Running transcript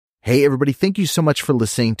Hey, everybody. Thank you so much for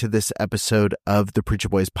listening to this episode of the Preacher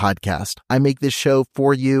Boys podcast. I make this show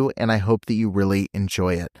for you, and I hope that you really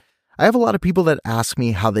enjoy it. I have a lot of people that ask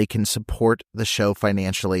me how they can support the show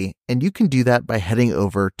financially, and you can do that by heading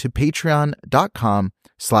over to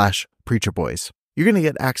patreon.com/preacherboys. You're going to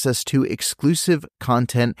get access to exclusive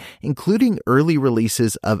content, including early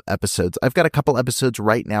releases of episodes. I've got a couple episodes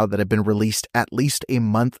right now that have been released at least a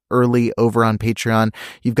month early over on Patreon.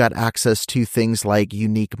 You've got access to things like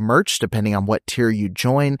unique merch, depending on what tier you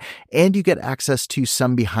join, and you get access to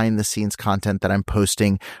some behind-the-scenes content that I'm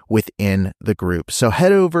posting within the group. So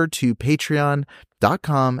head over to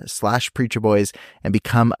patreon.com/preacherboys and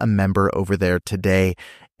become a member over there today.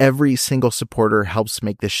 Every single supporter helps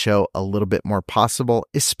make this show a little bit more possible,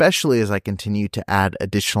 especially as I continue to add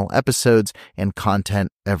additional episodes and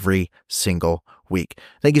content every single week.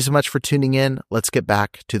 Thank you so much for tuning in. Let's get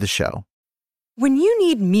back to the show. When you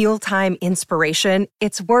need mealtime inspiration,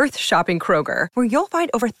 it's worth shopping Kroger, where you'll find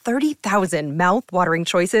over 30,000 mouth-watering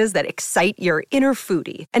choices that excite your inner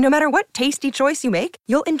foodie. And no matter what tasty choice you make,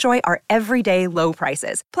 you'll enjoy our everyday low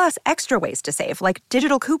prices, plus extra ways to save, like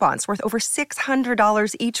digital coupons worth over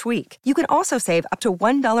 $600 each week. You can also save up to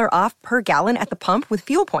 $1 off per gallon at the pump with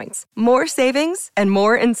fuel points. More savings and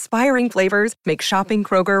more inspiring flavors make shopping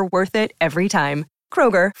Kroger worth it every time.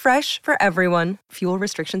 Kroger, fresh for everyone. Fuel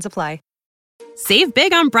restrictions apply. Save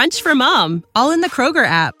big on brunch for mom, all in the Kroger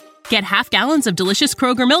app. Get half gallons of delicious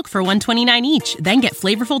Kroger milk for $1.29 each. Then get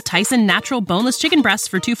flavorful Tyson natural boneless chicken breasts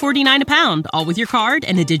for $2.49 a pound, all with your card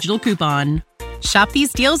and a digital coupon. Shop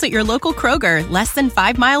these deals at your local Kroger, less than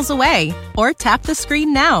 5 miles away. Or tap the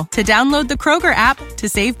screen now to download the Kroger app to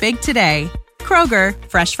save big today. Kroger,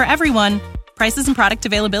 fresh for everyone. Prices and product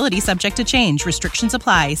availability subject to change. Restrictions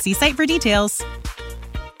apply. See site for details.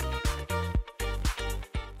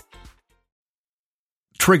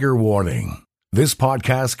 Trigger warning. This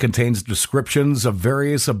podcast contains descriptions of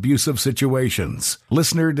various abusive situations.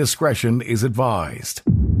 Listener discretion is advised.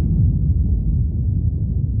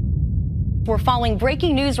 We're following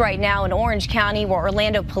breaking news right now in Orange County, where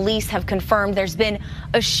Orlando police have confirmed there's been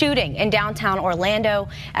a shooting in downtown Orlando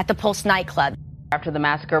at the Pulse nightclub. After the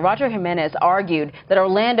massacre, Roger Jimenez argued that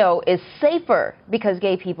Orlando is safer because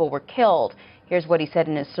gay people were killed. Here's what he said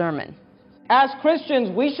in his sermon. As Christians,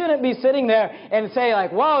 we shouldn't be sitting there and say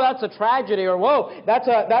like, whoa, that's a tragedy, or whoa, that's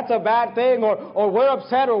a bad thing, or we're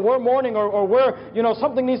upset, or we're mourning, or we're,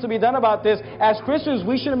 something needs to be done about this. As Christians,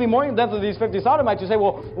 we shouldn't be mourning the death of these 50 sodomites. You say,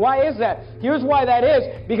 well, why is that? Here's why that is.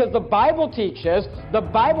 Because the Bible teaches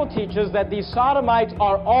that these sodomites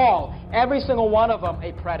are every single one of them,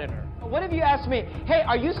 a predator. What if you asked me, hey,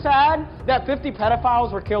 are you sad that 50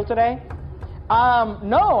 pedophiles were killed today?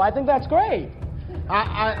 No, I think that's great.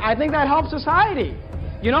 I think that helps society.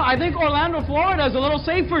 I think Orlando, Florida is a little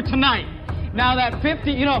safer tonight. Now that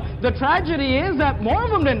 50, the tragedy is that more of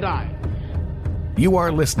them didn't die. You are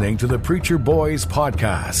listening to the Preacher Boys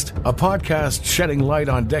podcast, a podcast shedding light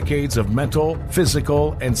on decades of mental,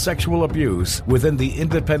 physical, and sexual abuse within the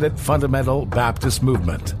independent fundamental Baptist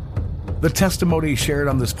movement. The testimonies shared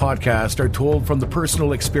on this podcast are told from the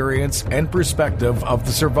personal experience and perspective of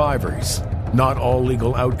the survivors. Not all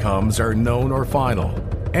legal outcomes are known or final.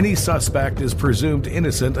 Any suspect is presumed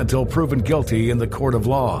innocent until proven guilty in the court of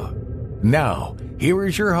law. Now, here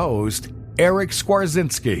is your host, Eric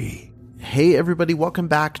Skwarczynski. Hey, everybody. Welcome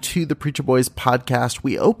back to the Preacher Boys podcast.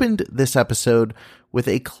 We opened this episode with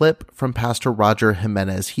a clip from Pastor Roger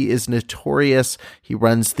Jimenez. He is notorious. He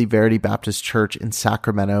runs the Verity Baptist Church in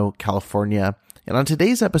Sacramento, California. And on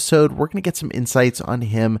today's episode, we're going to get some insights on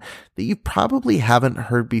him that you probably haven't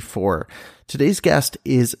heard before. Today's guest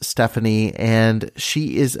is Stephanie, and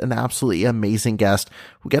she is an absolutely amazing guest.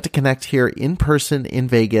 We got to connect here in person in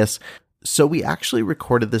Vegas. So we actually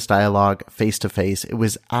recorded this dialogue face to face. It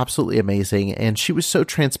was absolutely amazing. And she was so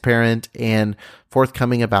transparent and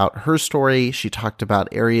forthcoming about her story. She talked about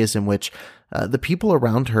areas in which the people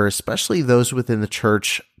around her, especially those within the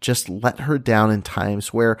church, just let her down in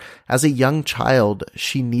times where, as a young child,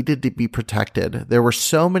 she needed to be protected. There were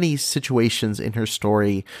so many situations in her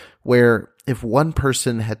story where if one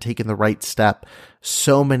person had taken the right step,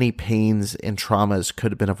 so many pains and traumas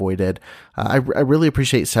could have been avoided. I really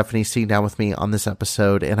appreciate Stephanie sitting down with me on this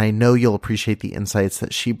episode, and I know you'll appreciate the insights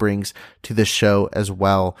that she brings to this show as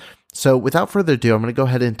well. So without further ado, I'm going to go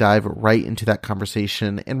ahead and dive right into that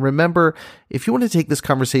conversation. And remember, if you want to take this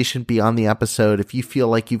conversation beyond the episode, if you feel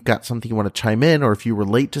like you've got something you want to chime in, or if you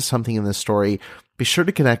relate to something in this story, be sure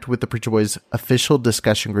to connect with the Preacher Boys official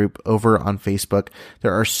discussion group over on Facebook.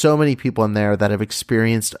 There are so many people in there that have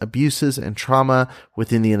experienced abuses and trauma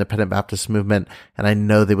within the Independent Baptist movement, and I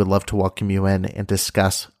know they would love to welcome you in and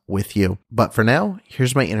discuss with you. But for now,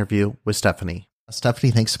 here's my interview with Stephanie.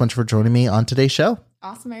 Stephanie, thanks so much for joining me on today's show.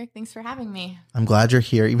 Awesome, Eric. Thanks for having me. I'm glad you're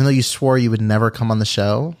here, even though you swore you would never come on the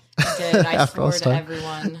show. I did. I swore to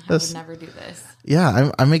everyone I would never do this. Yeah,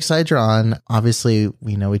 I'm excited you're on. Obviously,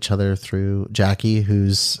 we know each other through Jackie,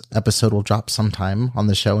 whose episode will drop sometime on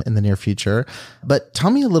the show in the near future. But tell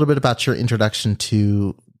me a little bit about your introduction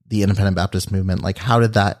to the Independent Baptist movement. Like, how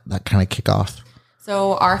did that kind of kick off?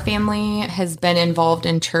 So our family has been involved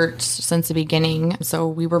in church since the beginning. So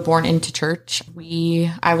we were born into church.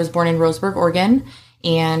 I was born in Roseburg, Oregon,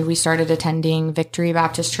 and we started attending Victory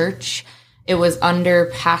Baptist Church. It was under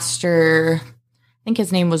Pastor, I think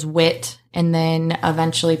his name was Witt, and then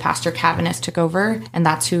eventually Pastor Cavanis took over, and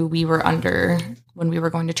that's who we were under when we were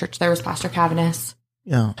going to church. There was Pastor Cavanis.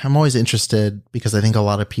 Yeah, I'm always interested because I think a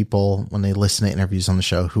lot of people, when they listen to interviews on the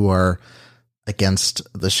show who are against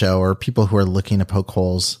the show, or people who are looking to poke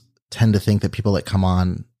holes, tend to think that people that come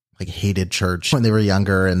on like hated church when they were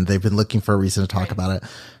younger and they've been looking for a reason to talk about it.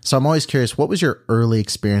 So I'm always curious, what was your early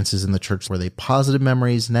experiences in the church? Were they positive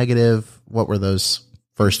memories, negative? What were those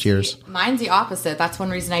first years? Mine's the opposite. That's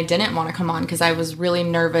one reason I didn't want to come on, because I was really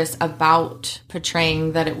nervous about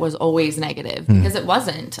portraying that it was always negative, because it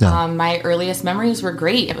wasn't. Yeah. My earliest memories were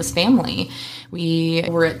great. It was family. We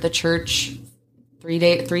were at the church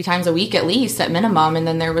 3 times a week at least, at minimum, and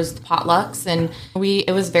then there was potlucks, and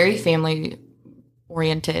it was very family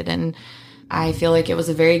oriented, and I feel like it was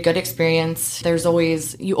a very good experience.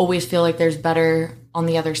 You always feel like there's better on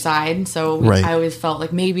the other side, so I always felt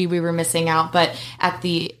like maybe we were missing out, but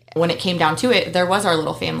when it came down to it, there was our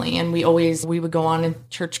little family, and we would go on in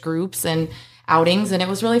church groups and outings, and it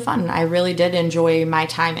was really fun. I really did enjoy my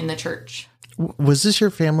time in the church. Was this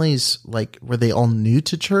your family's, like, were they all new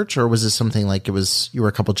to church, or was this something like you were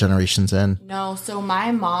a couple generations in? No. So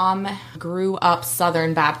my mom grew up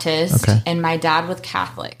Southern Baptist, and my dad was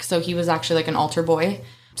Catholic. So he was actually like an altar boy.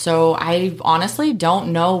 So I honestly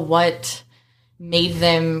don't know what made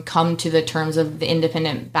them come to the terms of the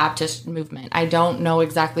Independent Baptist movement. I don't know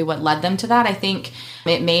exactly what led them to that. I think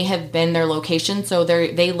it may have been their location. So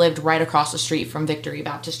they lived right across the street from Victory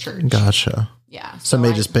Baptist Church. Gotcha. Yeah. So it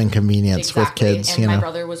may just been convenience with kids. And my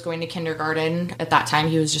brother was going to kindergarten. At that time,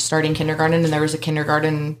 he was just starting kindergarten, and there was a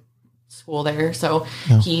kindergarten school there. So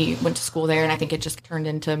he went to school there, and I think it just turned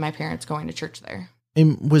into my parents going to church there.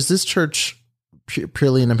 And was this church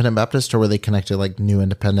purely Independent Baptist, or were they connected like New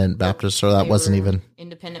Independent Baptist, or that wasn't even?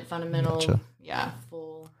 Independent Fundamental. Gotcha. Yeah.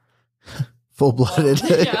 Full-blooded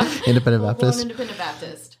Independent Baptist. Independent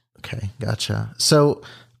Baptist. Okay. Gotcha. So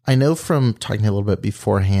I know from talking a little bit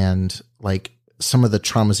beforehand, like, some of the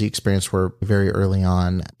traumas you experienced were very early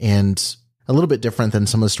on and a little bit different than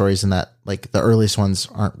some of the stories in that, like, the earliest ones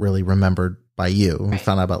aren't really remembered by you. We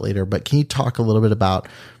found out about later, but can you talk a little bit about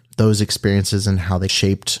those experiences and how they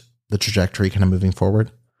shaped the trajectory kind of moving forward?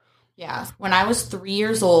 Yeah. When I was 3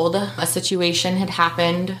 years old, a situation had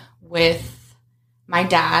happened with my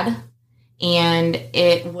dad, and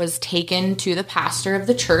it was taken to the pastor of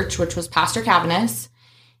the church, which was Pastor Cavanis.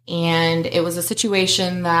 And it was a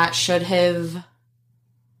situation that should have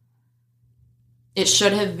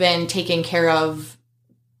been taken care of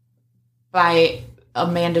by a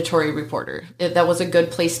mandatory reporter. That was a good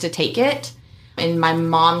place to take it. And my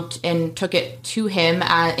mom took it to him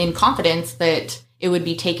in confidence that it would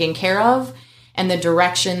be taken care of. And the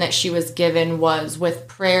direction that she was given was, with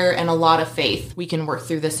prayer and a lot of faith, we can work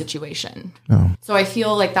through this situation. Oh. So I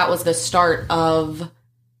feel like that was the start of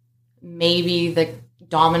maybe the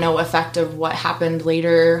domino effect of what happened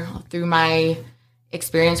later through my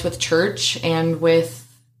experience with church and with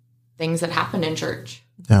things that happened in church.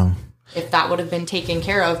 Yeah. If that would have been taken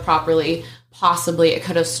care of properly, possibly it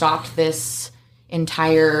could have stopped this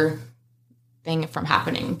entire thing from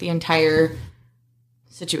happening, the entire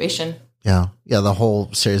situation. Yeah. Yeah. The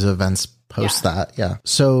whole series of events post that. Yeah.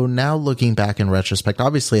 So now looking back in retrospect,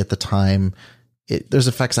 obviously at the time, there's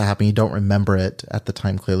effects that happen. You don't remember it at the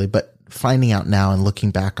time clearly, but finding out now and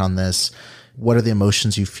looking back on this, what are the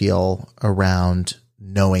emotions you feel around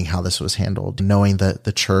knowing how this was handled, knowing that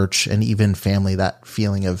the church and even family, that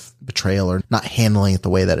feeling of betrayal or not handling it the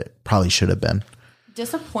way that it probably should have been?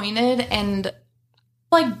 Disappointed and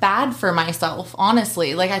like bad for myself,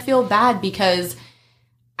 honestly. Like, I feel bad because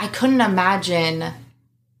I couldn't imagine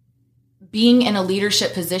being in a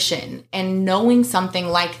leadership position and knowing something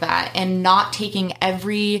like that and not taking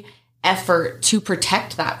every effort to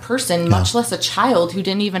protect that person, much less a child who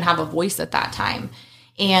didn't even have a voice at that time.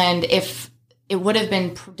 And if it would have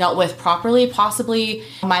been dealt with properly, possibly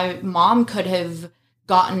my mom could have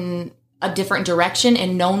gotten a different direction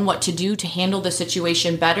and known what to do to handle the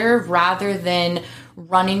situation better, rather than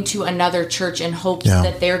running to another church in hopes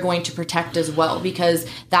that they're going to protect as well. Because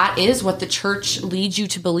that is what the church leads you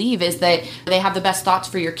to believe, is that they have the best thoughts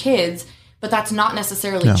for your kids. But that's not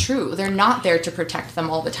necessarily true. They're not there to protect them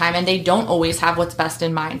all the time, and they don't always have what's best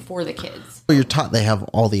in mind for the kids. Well, you're taught they have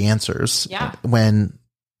all the answers when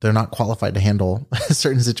they're not qualified to handle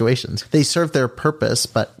certain situations. They serve their purpose,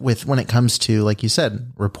 but when it comes to, like you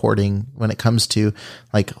said, reporting, when it comes to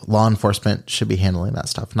like law enforcement should be handling that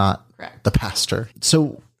stuff, not the pastor.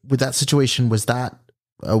 So with that situation, was that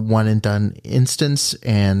a one and done instance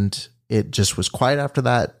and it just was quiet after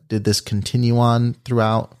that? Did this continue on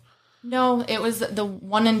throughout? No, it was the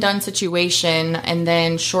one and done situation. And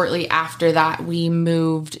then shortly after that, we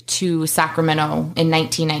moved to Sacramento in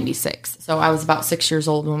 1996. So I was about 6 years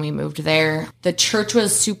old when we moved there. The church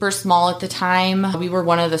was super small at the time. We were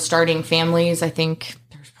one of the starting families. I think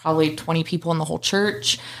there's probably 20 people in the whole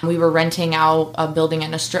church. We were renting out a building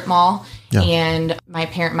in a strip mall. And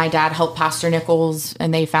my dad helped Pastor Nichols,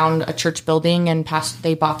 and they found a church building, and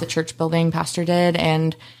they bought the church building, Pastor did,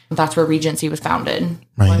 and that's where Regency was founded.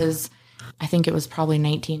 I think it was probably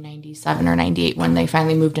 1997 or 98 when they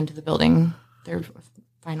finally moved into the building, their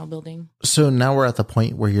final building. So now we're at the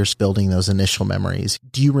point where you're building those initial memories.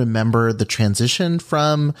 Do you remember the transition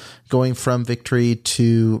from going from Victory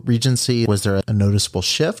to Regency? Was there a noticeable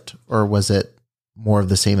shift, or was it more of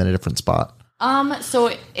the same in a different spot?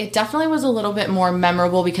 So it definitely was a little bit more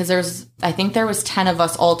memorable because I think there was 10 of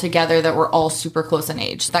us all together that were all super close in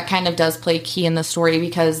age. That kind of does play key in the story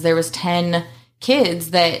because there was 10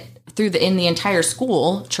 kids that in the entire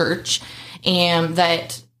school church and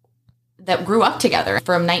that grew up together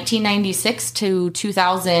from 1996 to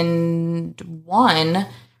 2001.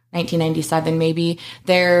 1997 maybe,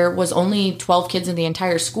 there was only 12 kids in the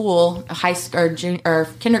entire school,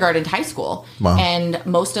 kindergarten to high school. Wow. And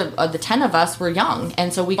most of the 10 of us were young.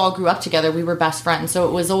 And so we all grew up together. We were best friends. So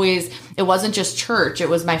it wasn't just church, it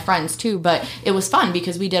was my friends too. But it was fun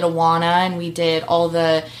because we did Awana and we did all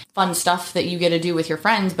the fun stuff that you get to do with your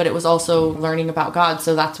friends, but it was also learning about God.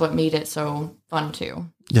 So that's what made it so fun too.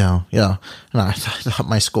 Yeah. And I thought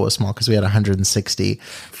my school was small because we had 160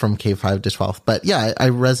 from K5 to 12. But yeah, I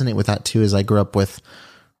resonate with that too, as I grew up with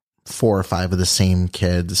 4 or 5 of the same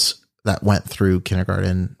kids that went through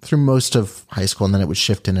kindergarten, through most of high school, and then it would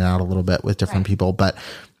shift in and out a little bit with different people. But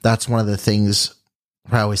that's one of the things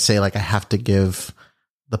where I always say, like, I have to give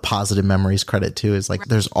the positive memories credit to, is like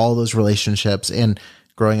there's all those relationships, and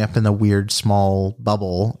growing up in the weird small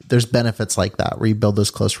bubble, there's benefits like that where you build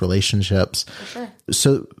those close relationships. For sure.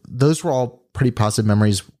 So those were all pretty positive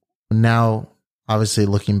memories. Now, obviously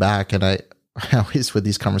looking back, and I always, with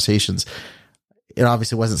these conversations, it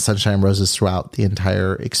obviously wasn't sunshine and roses throughout the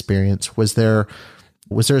entire experience. Was there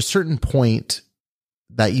a certain point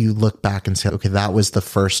that you look back and say, okay, that was the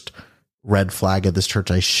first red flag of this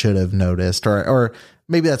church I should have noticed, or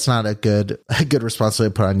maybe that's not a good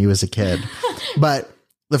responsibility to put on you as a kid, but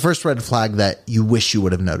the first red flag that you wish you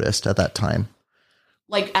would have noticed at that time?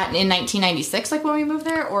 Like in 1996, like when we moved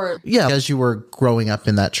there, or? Yeah. As you were growing up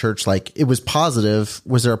in that church, like it was positive.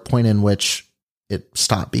 Was there a point in which it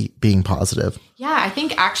stopped being positive? Yeah, I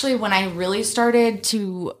think actually when I really started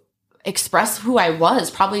to express who I was,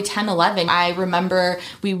 probably 10, 11. I remember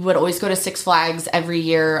we would always go to Six Flags every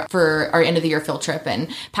year for our end of the year field trip. And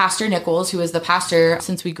Pastor Nichols, who was the pastor,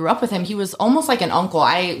 since we grew up with him, he was almost like an uncle.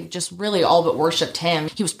 I just really all but worshiped him.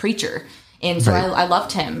 He was preacher. And so I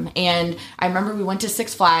loved him. And I remember we went to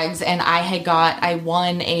Six Flags and I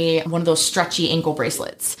won one of those stretchy ankle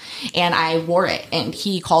bracelets, and I wore it, and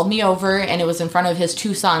he called me over, and it was in front of his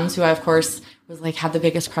 2 sons, who I, of course, was like, had the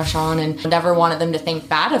biggest crush on and never wanted them to think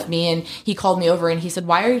bad of me. And he called me over and he said,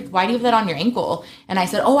 why do you have that on your ankle? And I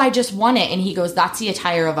said, oh, I just won it. And he goes, that's the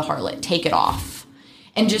attire of a harlot. Take it off.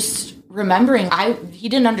 And just remembering, he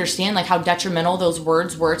didn't understand like how detrimental those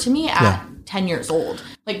words were to me at 10 years old.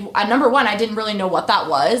 Like, number one, I didn't really know what that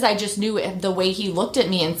was. I just knew the way he looked at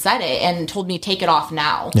me and said it and told me, take it off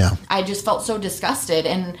now. Yeah. I just felt so disgusted.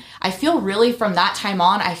 And I feel really from that time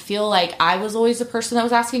on, I feel like I was always the person that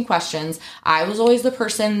was asking questions. I was always the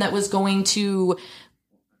person that was going to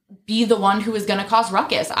be the one who was going to cause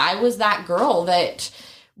ruckus. I was that girl that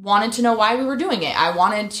wanted to know why we were doing it.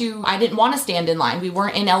 I didn't want to stand in line. We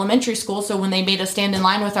weren't in elementary school, so when they made us stand in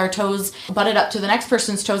line with our toes butted up to the next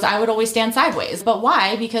person's toes, I would always stand sideways. But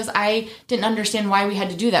why? Because I didn't understand why we had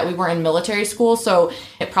to do that. We weren't in military school, so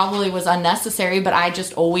it probably was unnecessary, but I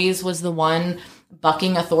just always was the one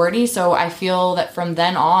bucking authority. So I feel that from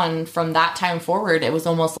then on, from that time forward, it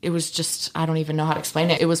was just, I don't even know how to explain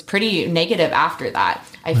it. It was pretty negative after that.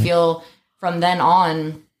 I feel from then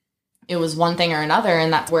on, it was one thing or another.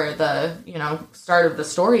 And that's where the, start of the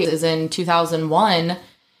story is. In 2001,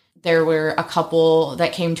 there were a couple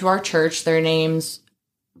that came to our church. They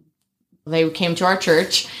came to our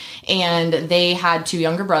church and they had 2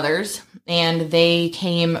 younger brothers, and they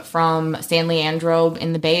came from San Leandro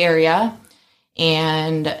in the Bay Area,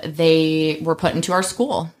 and they were put into our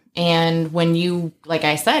school. And when you, like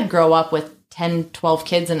I said, grow up with 10, 12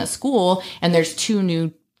 kids in a school and there's 2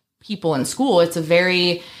 new people in school, it's a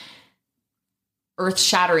very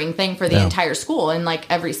earth-shattering thing for the entire school in like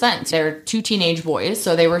every sense. They're 2 teenage boys,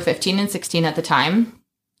 so they were 15 and 16 at the time.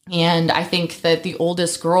 And I think that the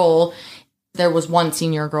oldest girl, there was one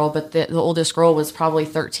senior girl, but the oldest girl was probably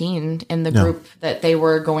 13 in the group that they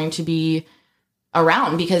were going to be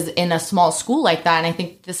around, because in a small school like that, and I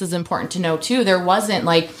think this is important to know too, there wasn't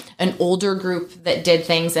like an older group that did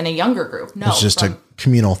things and a younger group. No, it's just a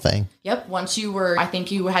communal thing. Yep. Once you were, I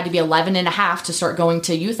think you had to be 11 and a half to start going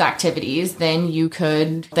to youth activities. Then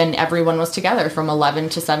everyone was together from 11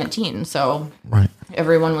 to 17. So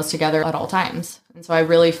everyone was together at all times. And so I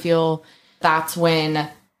really feel that's when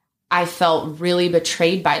I felt really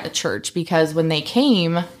betrayed by the church, because when they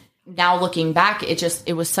came, now looking back,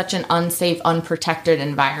 it was such an unsafe, unprotected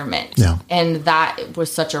environment. Yeah. And that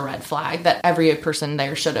was such a red flag that every person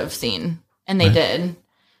there should have seen. And they did.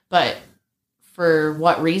 But for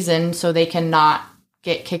what reason? So they cannot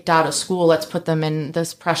get kicked out of school. Let's put them in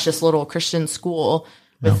this precious little Christian school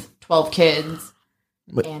with 12 kids.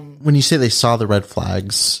 But when you say they saw the red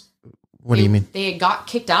flags, what do you mean? They got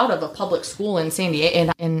kicked out of a public school in San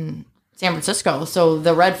Diego, in San Francisco. So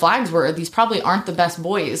the red flags were, these probably aren't the best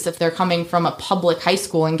boys. If they're coming from a public high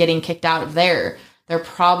school and getting kicked out of there, they're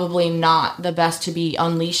probably not the best to be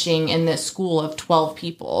unleashing in this school of 12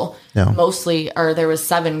 people. Yeah. Mostly, or there was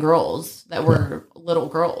 7 girls that were little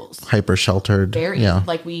girls. Hyper sheltered. Very. Yeah.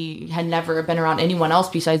 Like we had never been around anyone else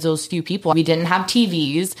besides those few people. We didn't have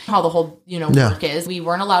TVs, how the whole, work is. We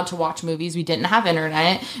weren't allowed to watch movies. We didn't have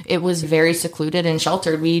internet. It was very secluded and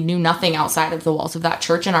sheltered. We knew nothing outside of the walls of that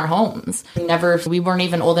church in our homes. We weren't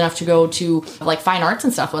even old enough to go to like fine arts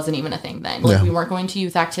and stuff wasn't even a thing then. Like we weren't going to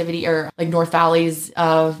youth activity or like North Valley's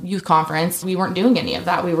youth conference. We weren't doing any of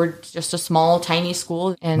that. We were just a small, tiny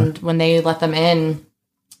school. And when they let them in,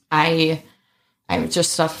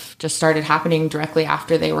 stuff just started happening directly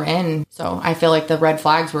after they were in. So I feel like the red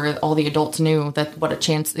flags were all the adults knew that what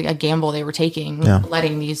a gamble they were taking,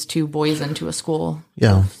 letting these 2 boys into a school.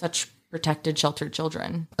 Yeah. Such protected, sheltered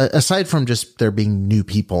children. Aside from just there being new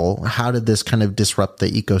people, how did this kind of disrupt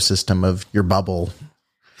the ecosystem of your bubble?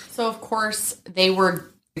 So of course they were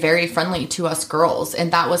very friendly to us girls.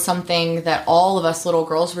 And that was something that all of us little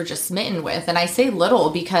girls were just smitten with. And I say little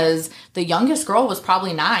because the youngest girl was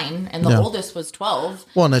probably 9 and the oldest was 12.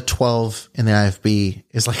 Well, and a 12 in the IFB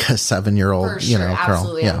is like a 7-year-old, For sure,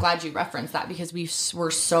 absolutely. Girl. Yeah. I'm glad you referenced that because we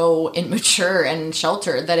were so immature and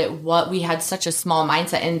sheltered that we had such a small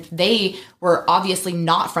mindset. And they were obviously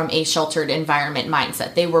not from a sheltered environment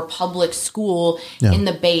mindset. They were public school in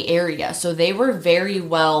the Bay Area. So they were very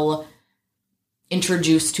well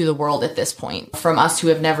introduced to the world at this point. From us who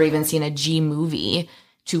have never even seen a G movie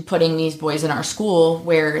to putting these boys in our school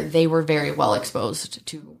where they were very well exposed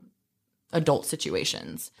to adult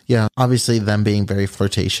situations. Yeah, obviously them being very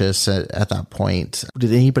flirtatious at that point.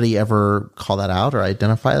 Did anybody ever call that out or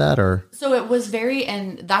identify that? Or so it was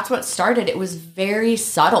and that's what started. It was very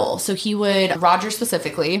subtle. So Roger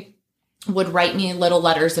specifically, would write me little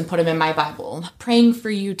letters and put them in my Bible. Praying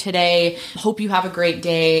for you today. Hope you have a great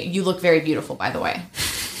day. You look very beautiful, by the way.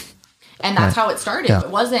 And that's how it started. Yeah.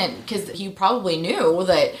 It wasn't because he probably knew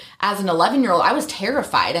that as an 11-year-old, I was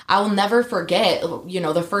terrified. I will never forget,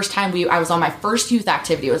 the first time I was on my first youth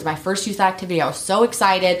activity. It was my first youth activity. I was so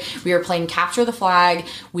excited. We were playing Capture the Flag.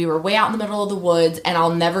 We were way out in the middle of the woods. And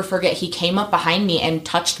I'll never forget, he came up behind me and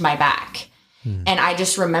touched my back. And I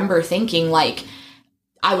just remember thinking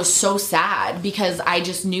I was so sad because I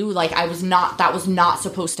just knew that was not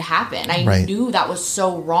supposed to happen. I knew that was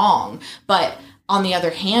so wrong. But on the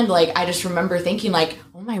other hand, I just remember thinking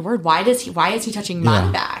oh my word, why is he touching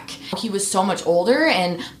my back? He was so much older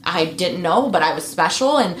and I didn't know, but I was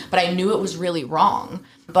special but I knew it was really wrong.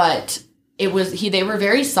 But they were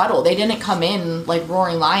very subtle. They didn't come in like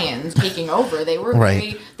roaring lions taking over. They were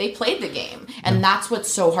they played the game. And that's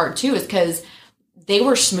what's so hard too, is because they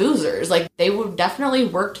were schmoozers. Like they would definitely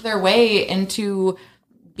worked their way into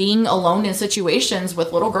being alone in situations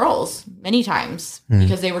with little girls many times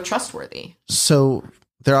because they were trustworthy. So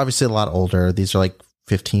they're obviously a lot older. These are like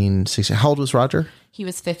 15, 16. How old was Roger? He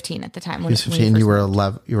was 15 at the time. He was 15. You were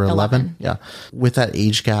 11. You were 11. Yeah. With that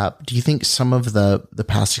age gap, do you think some of the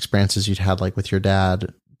past experiences you'd had, like with your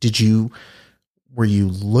dad, were you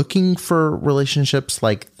looking for relationships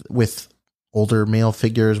like with older male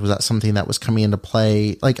figures? Was that something that was coming into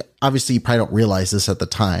play? Like, obviously you probably don't realize this at the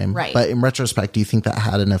time, right? But in retrospect, do you think that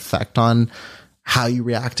had an effect on how you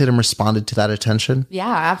reacted and responded to that attention? Yeah,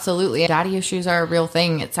 absolutely. Daddy issues are a real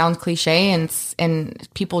thing. It sounds cliche and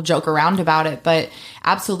people joke around about it, but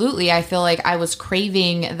absolutely. I feel like I was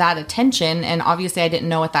craving that attention. And obviously I didn't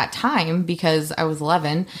know at that time because I was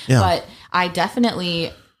 11, but I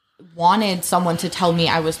definitely wanted someone to tell me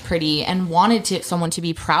I was pretty and wanted someone to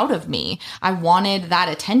be proud of me. I wanted that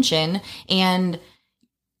attention, and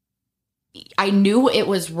I knew it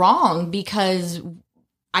was wrong because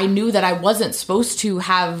I knew that I wasn't supposed to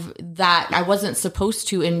have that. I wasn't supposed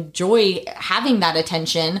to enjoy having that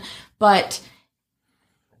attention, but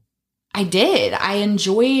I did. I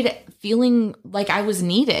enjoyed feeling like I was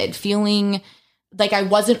needed, feeling like I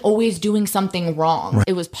wasn't always doing something wrong. Right.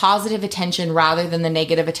 It was positive attention rather than the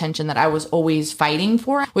negative attention that I was always fighting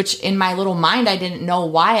for, which in my little mind, I didn't know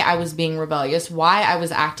why I was being rebellious, why I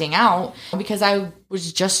was acting out, because I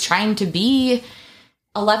was just trying to be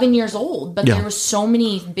 11 years old, but there were so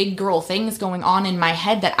many big girl things going on in my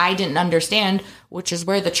head that I didn't understand, which is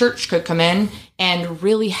where the church could come in and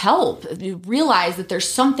really help realize that there's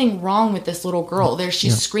something wrong with this little girl.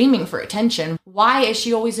 She's screaming for attention. Why is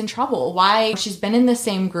she always in trouble? Why? She's been in the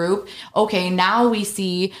same group. Okay, now we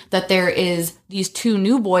see that there is these 2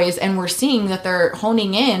 new boys, and we're seeing that they're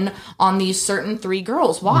honing in on these certain 3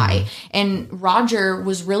 girls. Why? And Roger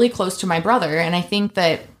was really close to my brother, and I think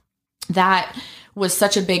that was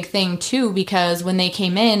such a big thing too, because when they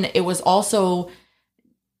came in, it was also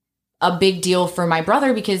a big deal for my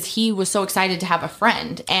brother because he was so excited to have a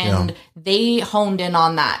friend, and they honed in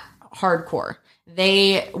on that hardcore.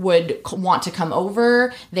 They would want to come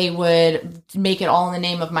over. They would make it all in the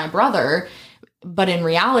name of my brother. But in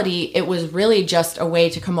reality, it was really just a way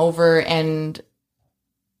to come over and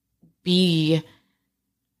be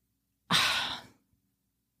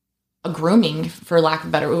a grooming, for lack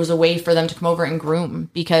of better. It was a way for them to come over and groom,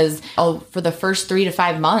 because for the first 3 to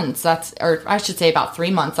 5 months, or I should say about 3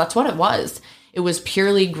 months, that's what it was. It was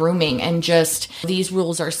purely grooming, and just these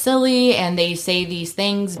rules are silly and they say these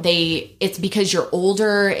things. It's because you're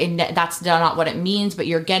older, and that's not what it means, but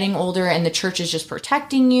you're getting older and the church is just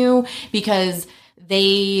protecting you, because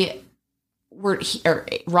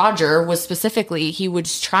Roger was specifically, he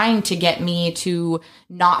was trying to get me to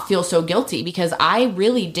not feel so guilty, because I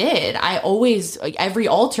really did. I always, every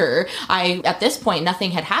altar, at this point,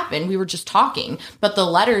 nothing had happened. We were just talking, but the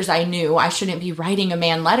letters, I knew I shouldn't be writing a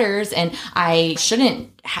man letters and I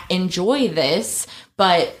shouldn't enjoy this,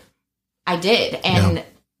 but I did. And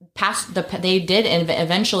they did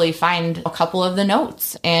eventually find a couple of the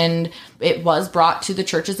notes, and it was brought to the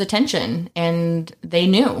church's attention, and they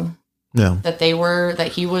knew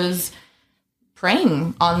that he was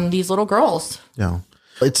preying on these little girls.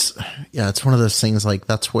 It's one of those things, like,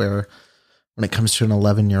 that's where, when it comes to an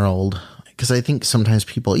 11-year-old, because I think sometimes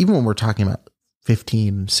people, even when we're talking about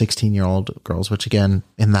 15, 16-year-old girls, which again,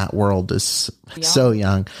 in that world is so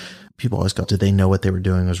young, people always go, did they know what they were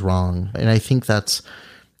doing was wrong? And I think it's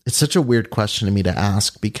such a weird question to me to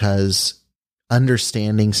ask, because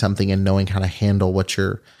understanding something and knowing how to handle what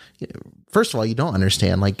first of all, you don't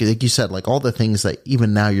understand, like you said, like all the things that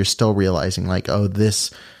even now you're still realizing, like, oh,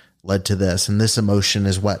 this led to this, and this emotion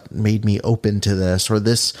is what made me open to this, or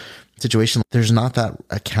this situation. There's not that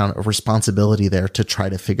account of responsibility there to try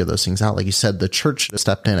to figure those things out. Like you said, the church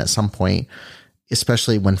stepped in at some point,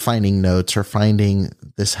 especially when finding notes or finding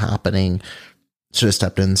this happening, should have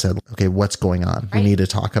stepped in and said, okay, what's going on? Right. We need to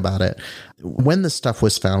talk about it. When the stuff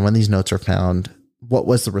was found, when these notes are found, what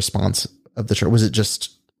was the response of the church? Was it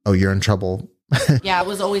just, oh, you're in trouble? Yeah, it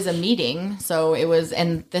was always a meeting. So it was,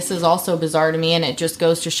 and this is also bizarre to me, and it just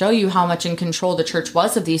goes to show you how much in control the church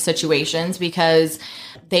was of these situations, because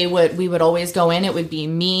we would always go in. It would be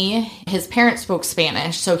me. His parents spoke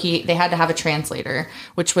Spanish, so they had to have a translator,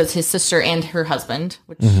 which was his sister and her husband,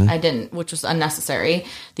 which I didn't, which was unnecessary.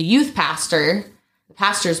 The youth pastor, the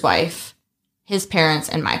pastor's wife, his parents,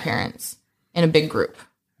 and my parents in a big group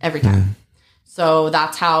every time. So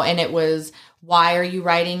that's how, and it was, why were you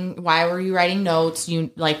writing notes?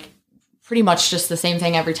 pretty much just the same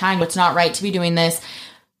thing every time. It's not right to be doing this.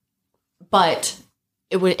 But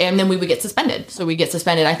it would, and then we would get suspended. So we get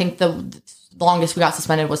suspended. I think the longest we got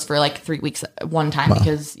suspended was for like 3 weeks one time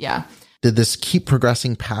because, yeah. Did this keep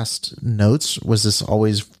progressing past notes? Was this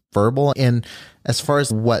always verbal? And as far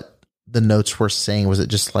as what the notes were saying, was it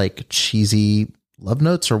just like cheesy love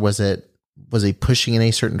notes, or was he pushing in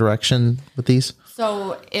a certain direction with these?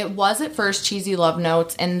 So it was at first cheesy love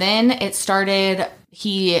notes, and then it started,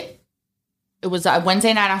 it was a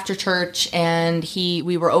Wednesday night after church, and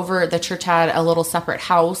we were over, the church had a little separate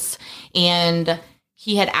house, and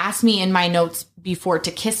he had asked me in my notes before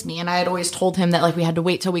to kiss me. And I had always told him that like we had to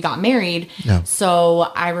wait till we got married. Yeah.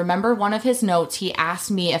 So I remember one of his notes, he asked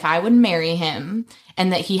me if I would marry him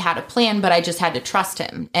and that he had a plan, but I just had to trust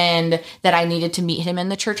him, and that I needed to meet him in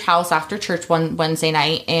the church house after church one Wednesday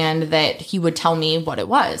night, and that he would tell me what it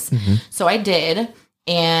was. Mm-hmm. So I did.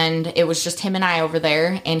 And it was just him and I over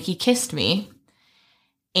there, and he kissed me.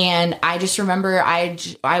 And I just remember I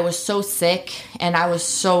was so sick and I was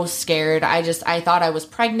so scared. I thought I was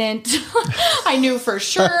pregnant. I knew for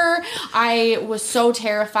sure. I was so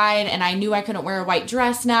terrified, and I knew I couldn't wear a white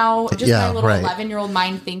dress now. Just my little 11-year-old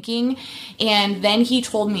mind thinking. And then he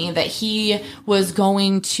told me that he was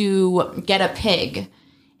going to get a pig,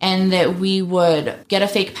 and that we would get a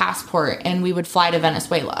fake passport and we would fly to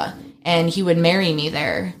Venezuela, and he would marry me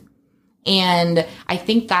there. And I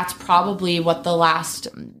think that's probably what the last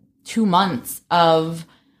 2 months of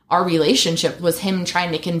our relationship was, him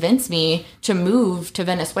trying to convince me to move to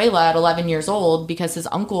Venezuela at 11 years old because his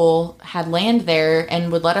uncle had land there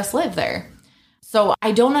and would let us live there. So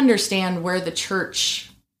I don't understand where the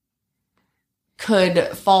church could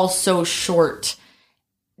fall so short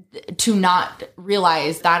to not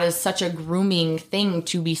realize that is such a grooming thing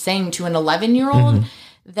to be saying to an 11-year-old. Mm-hmm.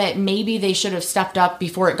 That maybe they should have stepped up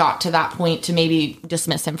before it got to that point to maybe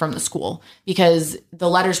dismiss him from the school, because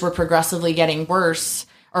the letters were progressively getting worse,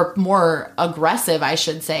 or more aggressive, I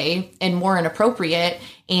should say, and more inappropriate.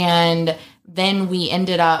 And then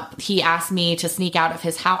he asked me to sneak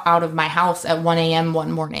out of my house at 1 a.m.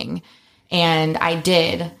 one morning. And I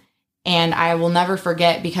did. And I will never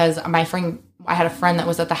forget, because I had a friend that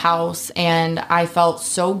was at the house, and I felt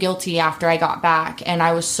so guilty after I got back, and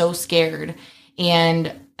I was so scared.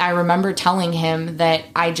 And I remember telling him that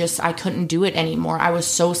I couldn't do it anymore. I was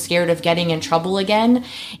so scared of getting in trouble again.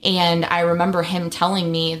 And I remember him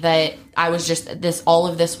telling me that I was all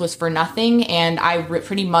of this was for nothing. And I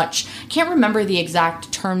pretty much can't remember the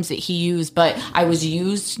exact terms that he used, but I was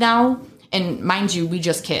used now. And mind you, we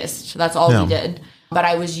just kissed. That's all we did. But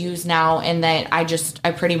I was used now, and that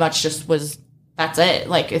I pretty much just was, that's it.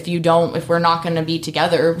 Like, if we're not going to be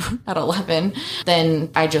together at 11, then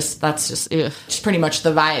that's just pretty much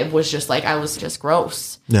the vibe was just like, I was just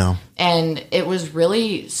gross. No. And it was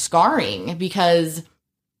really scarring, because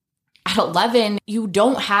at 11, you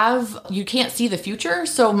can't see the future.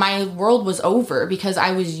 So my world was over, because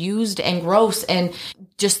I was used and gross, and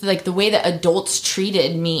just like the way that adults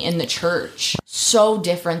treated me in the church, so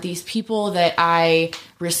different. These people that I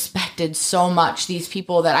respected so much, these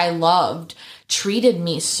people that I loved, treated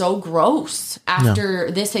me so gross after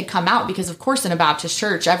this had come out, because of course in a Baptist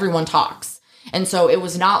church, everyone talks. And so it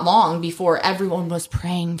was not long before everyone was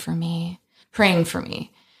praying for me,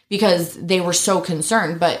 because they were so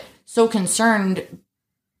concerned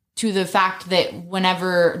to the fact that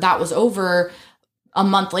whenever that was over, a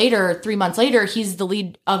month later, 3 months later, he's the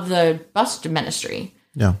lead of the bus ministry.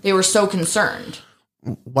 Yeah. They were so concerned.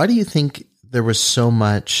 Why do you think there was so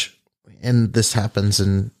much, and this happens,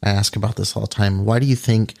 and I ask about this all the time, why do you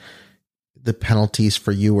think the penalties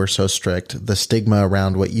for you were so strict? The stigma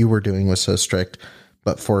around what you were doing was so strict,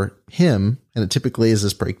 but for him, and it typically is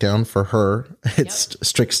this breakdown, for her, it's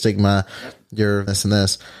strict stigma, you're this and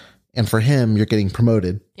this, and for him, you're getting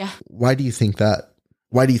promoted. Yeah. Why do you think that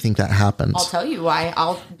happens? I'll tell you why.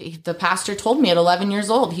 The pastor told me at 11 years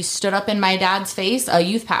old, he stood up in my dad's face, a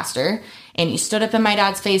youth pastor, and he stood up in my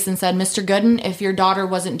dad's face and said, "Mr. Gooden, if your daughter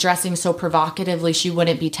wasn't dressing so provocatively, she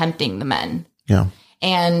wouldn't be tempting the men." Yeah.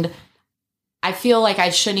 And I feel like I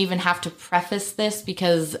shouldn't even have to preface this,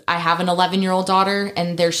 because I have an 11-year-old daughter,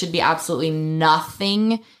 and there should be absolutely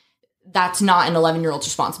nothing that's not an 11-year-old's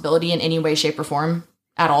responsibility in any way, shape, or form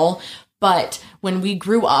at all. But when we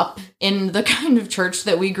grew up in the kind of church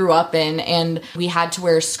that we grew up in, and we had to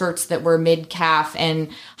wear skirts that were mid-calf, and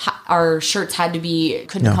our shirts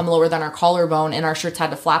couldn't come lower than our collarbone, and our shirts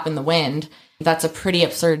had to flap in the wind. That's a pretty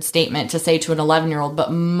absurd statement to say to an 11-year-old,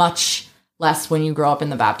 but much less when you grow up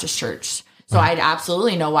in the Baptist church. So I'd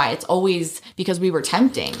absolutely know why. It's always because we were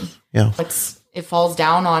tempting. Yeah. it falls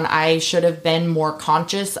down on I should have been more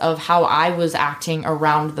conscious of how I was acting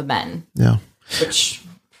around the men. Yeah. Which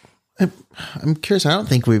I'm curious. I don't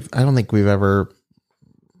think we've ever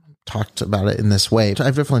talked about it in this way.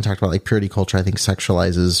 I've definitely talked about like purity culture. I think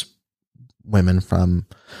sexualizes women from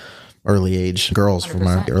early age, girls 100%. From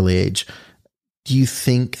an early age. Do you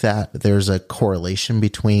think that there's a correlation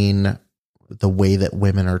between the way that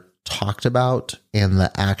women are talked about and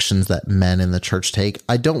the actions that men in the church take?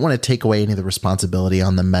 I don't want to take away any of the responsibility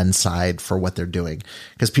on the men's side for what they're doing,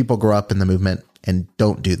 because people grow up in the movement and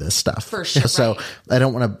don't do this stuff. For sure. So right. I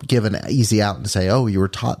don't want to give an easy out and say, oh, you were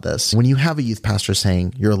taught this. When you have a youth pastor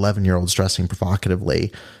saying your 11-year-old's dressing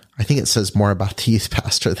provocatively, I think it says more about the youth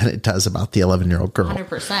pastor than it does about the 11-year-old girl.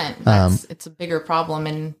 100%. It's a bigger problem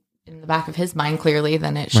in the back of his mind, clearly,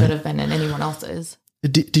 than it should have been in anyone else's.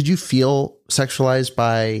 Did you feel sexualized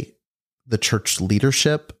by the church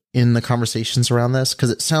leadership in the conversations around this? Because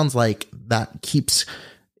it sounds like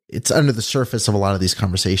it's under the surface of a lot of these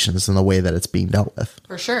conversations and the way that it's being dealt with.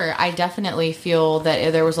 For sure. I definitely feel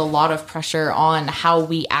that there was a lot of pressure on how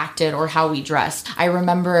we acted or how we dressed. I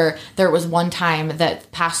remember there was one time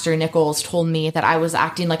that Pastor Nichols told me that I was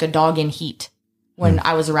acting like a dog in heat when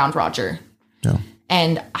I was around Roger. Yeah.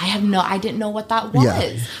 And I didn't know what that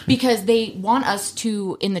was, because they want us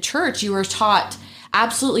to, in the church, you were taught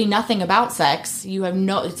absolutely nothing about sex.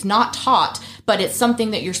 It's not taught, but it's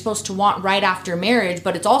something that you're supposed to want right after marriage,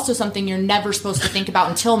 but it's also something you're never supposed to think about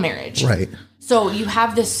until marriage. Right. So you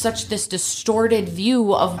have this distorted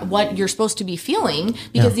view of what you're supposed to be feeling,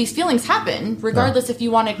 because these feelings happen regardless if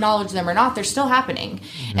you want to acknowledge them or not, they're still happening.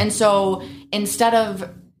 Mm-hmm. And so instead of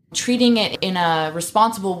treating it in a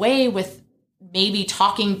responsible way with maybe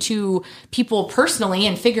talking to people personally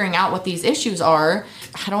and figuring out what these issues are,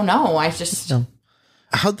 I don't know.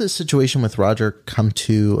 How'd this situation with Roger come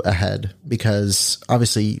to a head? Because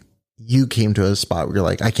obviously you came to a spot where you're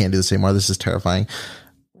like, I can't do this anymore. This is terrifying.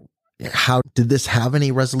 How did this have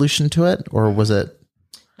any resolution to it, or was it?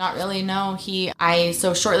 Not really. No,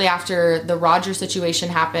 so shortly after the Roger situation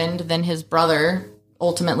happened, then his brother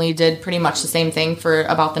ultimately did pretty much the same thing for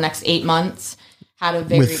about the next 8 months. Had a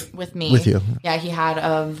with me. With you. Yeah, he had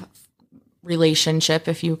a relationship,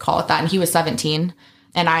 if you call it that. And he was 17.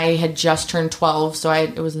 And I had just turned 12. So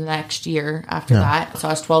it was the next year after that. So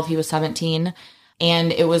I was 12, he was 17.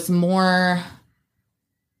 And it was more,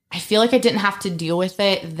 I feel like I didn't have to deal with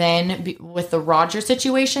it then with the Roger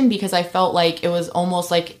situation, because I felt like it was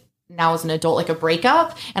almost like now as an adult, like a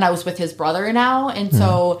breakup. And I was with his brother now. And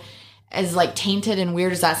so as like tainted and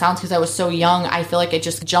weird as that sounds, because I was so young, I feel like it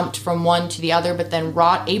just jumped from one to the other. But then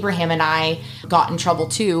Abraham and I got in trouble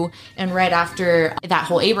too. And right after that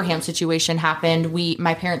whole Abraham situation happened,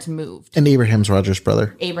 my parents moved. And Abraham's Roger's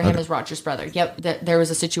brother. Abraham is Roger's brother. Yep. There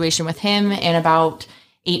was a situation with him in about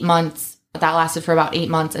 8 months. That lasted for about 8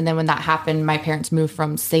 months. And then when that happened, my parents moved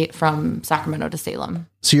from Sacramento to Salem.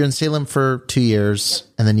 So you're in Salem for 2 years,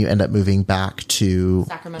 and then you end up moving back to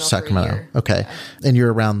Sacramento. Okay. Yeah. And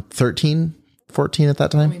you're around 13, 14 at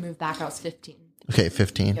that time? When we moved back, I was 15. Okay,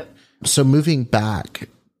 15. Yep. So moving back,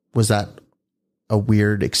 was that a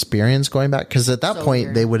weird experience going back? Because at that point,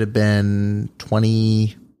 weird. They would have been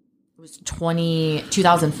 20... It was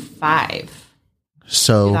 2005.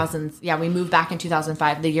 So, we moved back in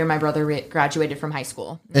 2005, the year my brother graduated from high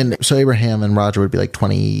school. And so Abraham and Roger would be like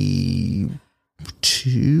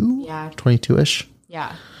 22? Yeah. 22-ish?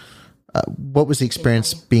 Yeah. What was the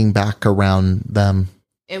experience being back around them?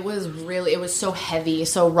 It was so heavy.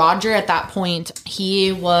 So Roger at that point,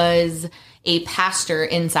 he was a pastor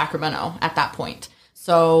in Sacramento at that point.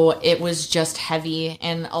 So it was just heavy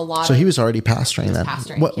and a lot. So he was already pastoring then.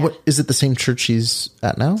 What is it the same church he's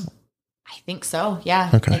at now? I think so. Yeah.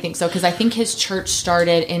 Okay. I think so. Cause I think his church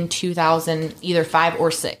started in 2000, either 5 or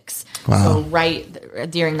 6. Wow. So right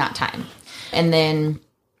during that time. And then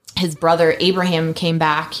his brother Abraham came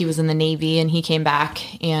back. He was in the Navy and he came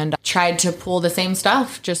back and tried to pull the same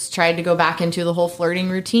stuff, just tried to go back into the whole flirting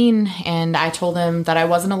routine. And I told him that I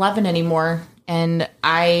wasn't 11 anymore. And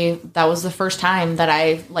that was the first time that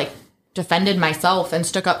I defended myself and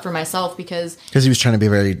stuck up for myself, because he was trying to be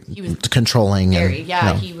very controlling.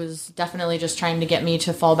 He was definitely just trying to get me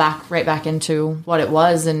to fall right back into what it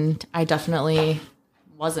was. And I definitely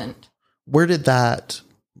wasn't. Where did that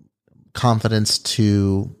confidence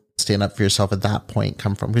to stand up for yourself at that point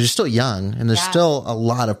come from? Because you're still young and there's still a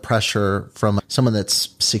lot of pressure from someone that's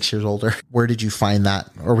 6 years older. Where did you find that?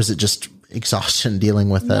 Or was it just exhaustion dealing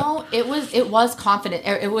with it? No, it was confident.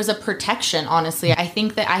 It was a protection, honestly. I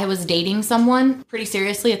think that I was dating someone pretty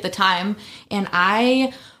seriously at the time, and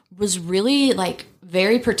I was really like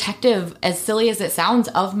very protective, as silly as it sounds,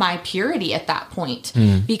 of my purity at that point.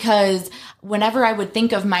 Because whenever I would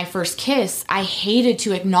think of my first kiss, I hated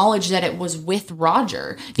to acknowledge that it was with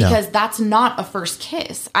Roger, because that's not a first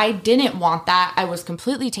kiss. I didn't want that. I was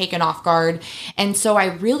completely taken off guard. And so I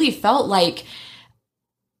really felt like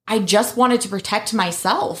I just wanted to protect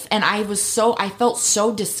myself. And I felt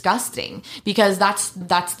so disgusting, because that's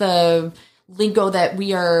the lingo that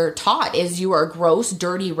we are taught is you are a gross,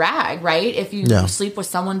 dirty rag, right? If you sleep with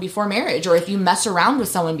someone before marriage, or if you mess around with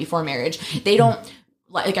someone before marriage, they don't,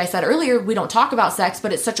 like I said earlier, we don't talk about sex,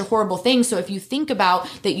 but it's such a horrible thing. So if you think about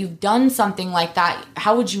that you've done something like that,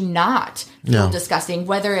 how would you not feel disgusting,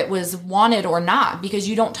 whether it was wanted or not? Because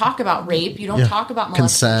you don't talk about rape, you don't talk about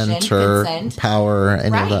molestation, consent, power,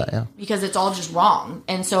 any of that. Yeah. Because it's all just wrong.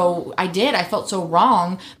 And so I felt so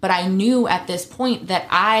wrong, but I knew at this point that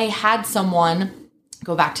I had someone,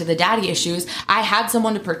 go back to the daddy issues, I had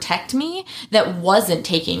someone to protect me that wasn't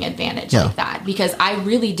taking advantage like that, because I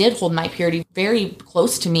really did hold my purity very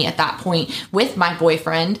close to me at that point with my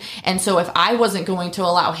boyfriend. And so if I wasn't going to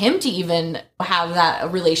allow him to even have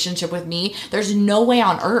that relationship with me, there's no way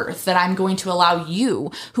on earth that I'm going to allow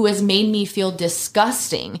you, who has made me feel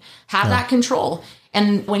disgusting, have that control.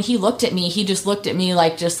 And when he looked at me, he just looked at me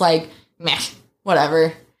like, meh,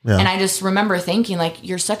 whatever. Yeah. And I just remember thinking, like,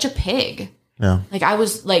 you're such a pig. Yeah. Like I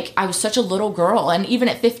was such a little girl. And even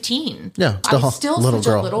at 15, I was still such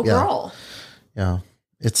a little girl. Yeah.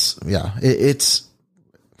 It's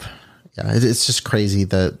just crazy,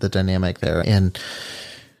 the dynamic there. And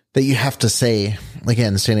that you have to say,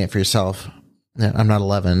 again, standing up for yourself, I'm not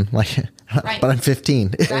 11, but I'm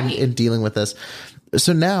 15 in dealing with this.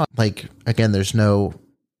 So now, like, again, there's no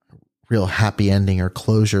real happy ending or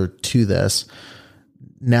closure to this.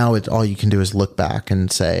 Now all you can do is look back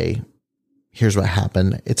and say, here's what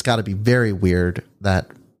happened. It's got to be very weird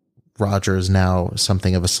that Roger is now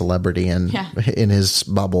something of a celebrity in his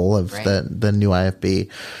bubble of the new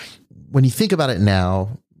IFB. When you think about it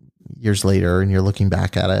now, years later, and you're looking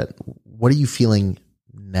back at it, what are you feeling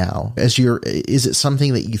now? Is it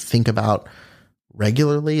something that you think about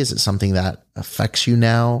regularly? Is it something that affects you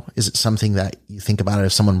now? Is it something that you think about it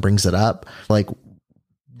if someone brings it up? Like,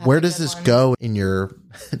 where does this go in your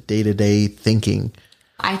day-to-day thinking?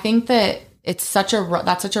 I think that that's such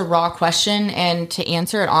a raw question, and to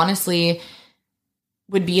answer it honestly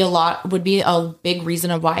would be a big reason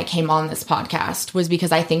of why I came on this podcast, was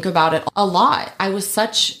because I think about it a lot.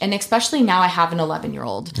 And especially now I have an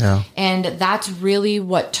 11-year-old, and that's really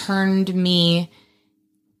what turned me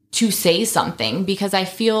to say something, because I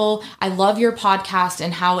love your podcast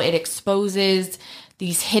and how it exposes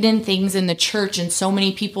these hidden things in the church, and so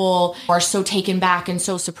many people are so taken back and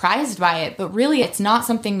so surprised by it. But really, it's not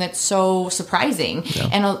something that's so surprising. Yeah.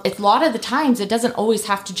 And a lot of the times, it doesn't always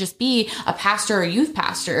have to just be a pastor or youth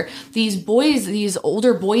pastor. These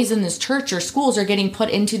older boys in this church or schools are getting put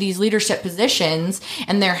into these leadership positions,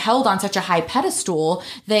 and they're held on such a high pedestal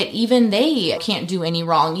that even they can't do any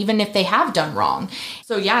wrong, even if they have done wrong.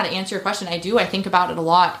 So yeah, to answer your question, I think about it a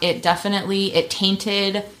lot. It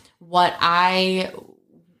tainted what I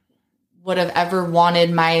would have ever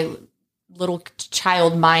wanted my little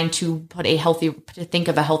child mind to think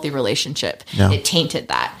of a healthy relationship. Yeah. It tainted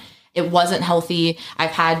that. It wasn't healthy.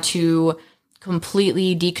 I've had to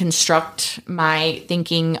completely deconstruct my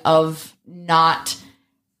thinking of not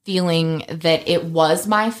feeling that it was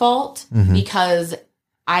my fault, because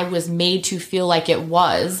I was made to feel like it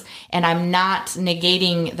was, and I'm not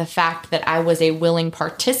negating the fact that I was a willing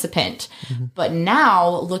participant. But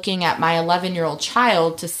now, looking at my 11-year-old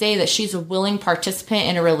child, to say that she's a willing participant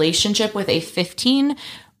in a relationship with a 15,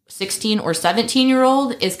 16, or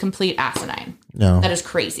 17-year-old is complete asinine. No. That is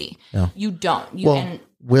crazy. No. You don't.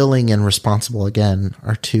 Willing and responsible, again,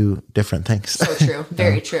 are two different things. So true.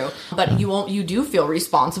 Very true. But you do feel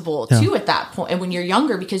responsible too at that point. And when you're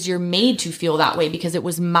younger, because you're made to feel that way, because it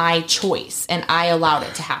was my choice and I allowed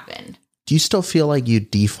it to happen. Do you still feel like you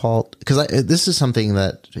default? Because this is something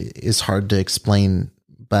that is hard to explain,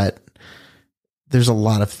 but there's a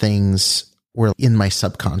lot of things where in my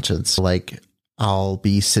subconscious, like I'll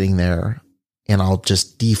be sitting there and I'll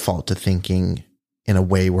just default to thinking in a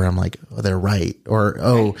way where I'm like, oh, they're right.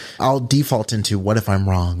 Or, I'll default into what if I'm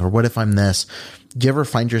wrong, or what if I'm this? Do you ever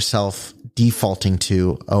find yourself defaulting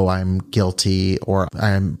to, oh, I'm guilty, or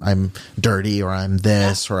I'm dirty, or I'm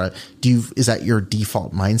this, or is that your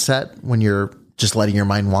default mindset when you're just letting your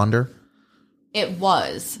mind wander? It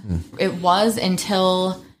was. It was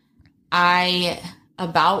until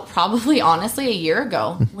about probably honestly a year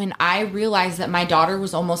ago when I realized that my daughter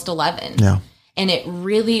was almost 11. Yeah. And it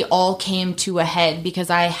really all came to a head because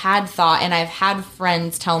I had thought, and I've had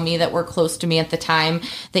friends tell me that were close to me at the time,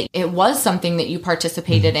 that it was something that you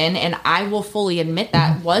participated in. And I will fully admit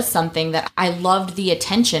that was something that I loved the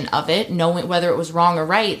attention of it, knowing whether it was wrong or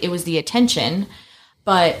right. It was the attention.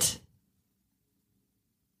 But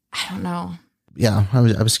I don't know. Yeah, I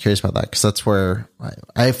was curious about that because that's where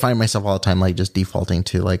I find myself all the time, like just defaulting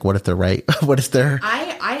to like, what if they're right? What if they're...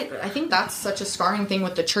 I think that's such a scarring thing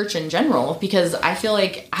with the church in general, because I feel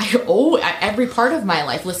like I owe every part of my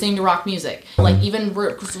life listening to rock music, like even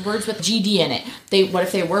words with GD in it. What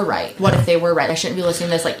if they were right? What if they were right? I shouldn't be listening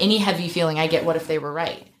to this. Like any heavy feeling I get, what if they were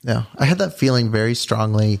right? Yeah, I had that feeling very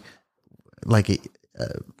strongly, like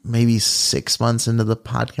maybe 6 months into the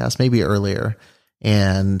podcast, maybe earlier.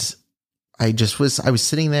 And I was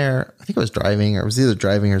sitting there, I think I was driving, or I was either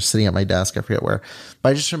driving or sitting at my desk, I forget where, but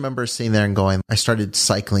I just remember sitting there and going, I started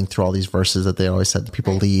cycling through all these verses that they always said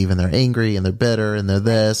people leave and they're angry and they're bitter and they're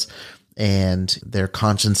this and their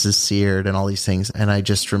conscience is seared and all these things. And I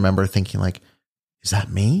just remember thinking like, is that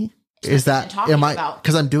me? Is that, am I,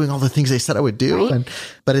 because I'm doing all the things they said I would do. Right.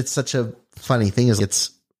 But it's such a funny thing is it's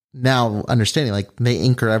now understanding like they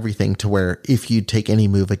anchor everything to where if you take any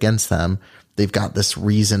move against them, they've got this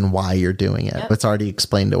reason why you're doing it. Yep. It's already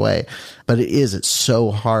explained away. But it's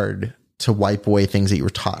so hard to wipe away things that you were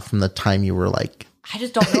taught from the time you were like, I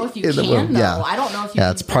just don't know if you can though. Yeah. I don't know if you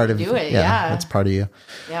can it's part of, do it. Yeah. It's part of you.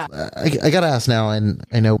 Yeah. I got to ask now, and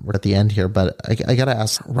I know we're at the end here, but I got to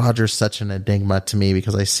ask, Roger's such an enigma to me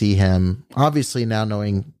because I see him, obviously now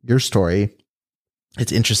knowing your story,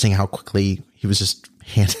 it's interesting how quickly he was just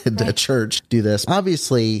handed a church, do this.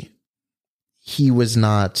 Obviously, he was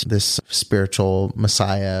not this spiritual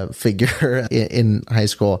messiah figure in high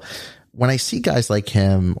school. When I see guys like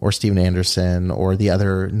him or Steven Anderson or the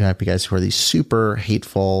other New Happy guys who are these super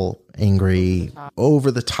hateful, angry,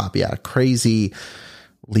 over the top, crazy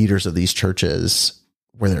leaders of these churches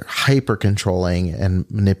where they're hyper controlling and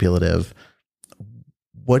manipulative,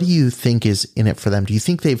 what do you think is in it for them? Do you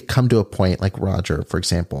think they've come to a point like Roger, for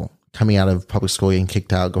example, coming out of public school, getting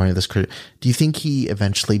kicked out, going to this, do you think he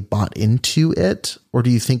eventually bought into it? Or do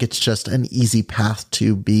you think it's just an easy path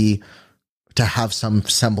to have some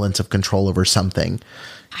semblance of control over something?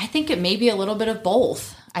 I think it may be a little bit of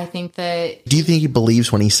both. I think that... Do you think he believes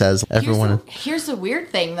when he says everyone... Here's the weird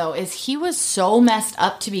thing, though, is he was so messed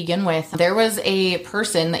up to begin with. There was a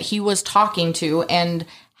person that he was talking to and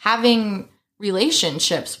having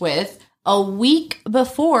relationships with a week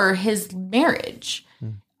before his marriage.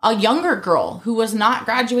 A younger girl who was not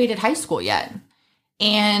graduated high school yet.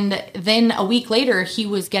 And then a week later, he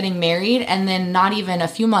was getting married. And then not even a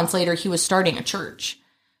few months later, he was starting a church.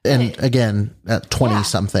 And again, at 20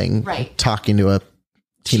 something, talking to a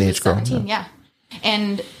teenage girl. 17, yeah.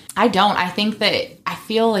 And I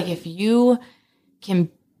feel like if you can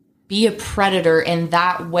be a predator in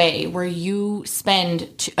that way, where you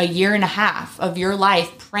spend a year and a half of your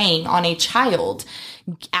life preying on a child,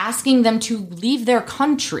 asking them to leave their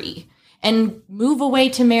country and move away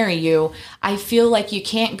to marry you, I feel like you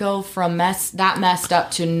can't go from messed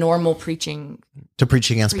up to normal preaching. To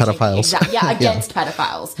preaching against pedophiles. Exactly. Yeah, against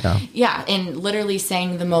pedophiles. Yeah, and literally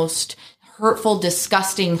saying the most hurtful,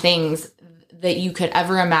 disgusting things that you could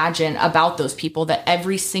ever imagine about those people, that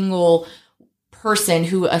every single person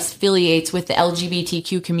who affiliates with the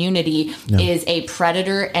LGBTQ community is a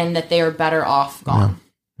predator and that they are better off gone.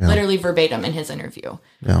 Yeah. Literally verbatim in his interview.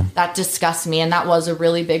 Yeah. That disgusts me. And that was a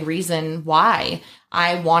really big reason why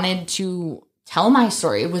I wanted to tell my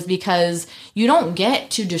story, was because you don't get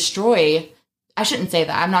to destroy. I shouldn't say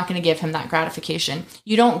that. I'm not going to give him that gratification.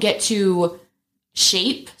 You don't get to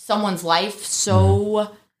shape someone's life so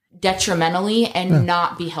detrimentally and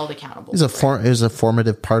not be held accountable. It was a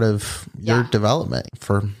formative part of your development,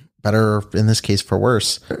 for better, in this case, for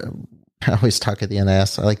worse. I always talk at the end. I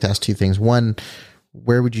like to ask two things. One,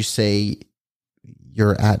 where would you say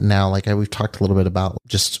you're at now? Like we've talked a little bit about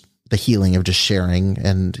just the healing of just sharing.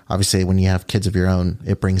 And obviously when you have kids of your own,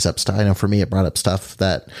 it brings up stuff. I know for me, it brought up stuff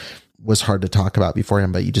that was hard to talk about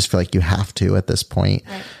beforehand, but you just feel like you have to at this point.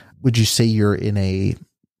 Right. Would you say you're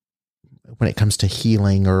when it comes to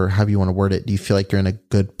healing, or however you want to word it, do you feel like you're in a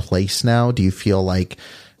good place now? Do you feel like,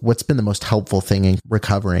 what's been the most helpful thing in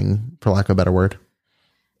recovering, for lack of a better word?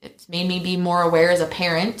 It's made me be more aware as a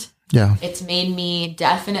parent. Yeah. It's made me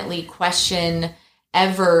definitely question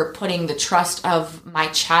ever putting the trust of my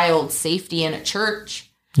child's safety in a church.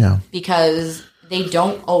 Yeah. Because they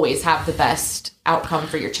don't always have the best outcome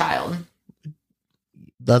for your child.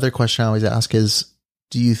 The other question I always ask is,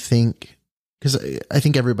 do you think, because I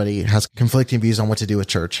think everybody has conflicting views on what to do with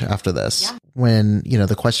church after this. Yeah. When,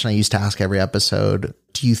 the question I used to ask every episode,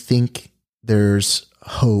 do you think there's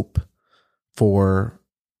hope for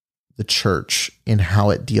the church in how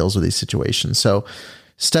it deals with these situations. So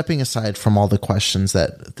stepping aside from all the questions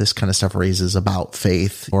that this kind of stuff raises about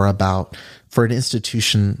faith or about for an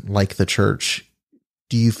institution like the church,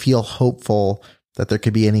 do you feel hopeful that there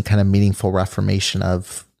could be any kind of meaningful reformation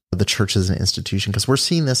of the church as an institution? Because we're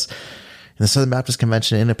seeing this in the Southern Baptist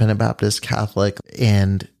Convention, Independent Baptist, Catholic,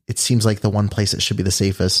 and it seems like the one place that should be the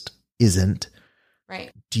safest isn't.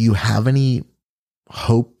 Right. Do you have any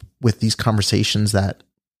hope with these conversations that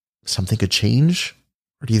something could change?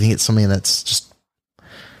 Or do you think it's something that's just...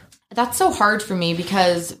 That's so hard for me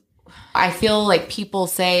because I feel like people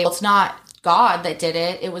say, well, it's not God that did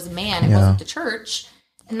it. It was man. It wasn't the church.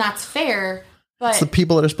 And that's fair. But it's the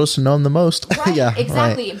people that are supposed to know him the most. Right, yeah,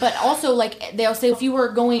 exactly. Right. But also, like, they'll say if you were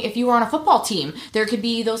on a football team, there could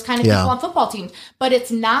be those kind of people on football teams. But it's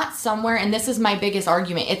not somewhere, and this is my biggest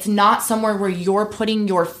argument, it's not somewhere where you're putting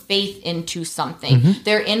your faith into something. Mm-hmm.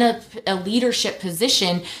 They're in a leadership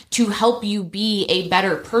position to help you be a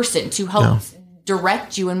better person, to help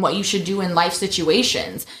direct you in what you should do in life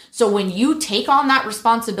situations. So when you take on that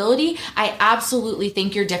responsibility, I absolutely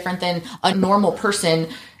think you're different than a normal person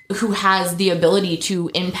who has the ability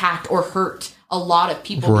to impact or hurt a lot of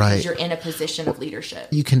people because you're in a position of leadership.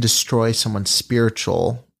 You can destroy someone's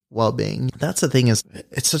spiritual well-being. That's the thing is,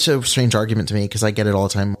 it's such a strange argument to me because I get it all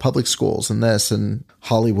the time. Public schools and this and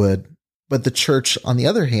Hollywood. But the church, on the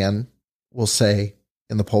other hand, will say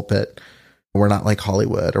in the pulpit, we're not like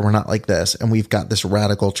Hollywood or we're not like this. And we've got this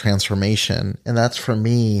radical transformation. And that's for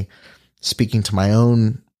me, speaking to my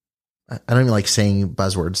own, I don't even like saying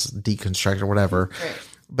buzzwords, deconstruct or whatever. Right.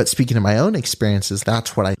 But speaking of my own experiences,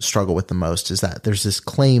 that's what I struggle with the most is that there's this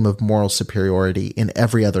claim of moral superiority in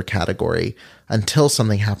every other category until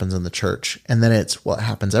something happens in the church. And then it's, well, it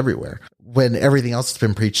happens everywhere. When everything else that's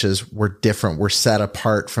been preached is we're different, we're set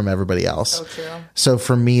apart from everybody else. So true. So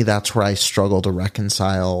for me, that's where I struggle to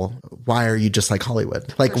reconcile. Why are you just like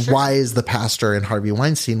Hollywood? Like, why is the pastor and Harvey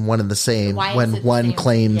Weinstein one and the same when one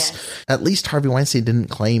claims, at least Harvey Weinstein didn't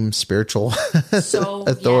claim spiritual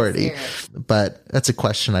authority. But that's a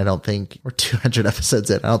question I don't think we're 200 episodes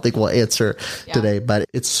in. I don't think we'll answer today, but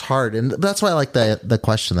it's hard. And that's why I like the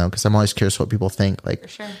question though, because I'm always curious what people think, like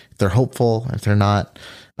if they're hopeful, if they're not,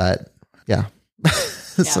 but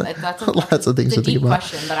that's lots of things to think about.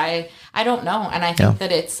 Question, but I don't know. And I think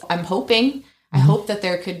that I'm hoping, I hope that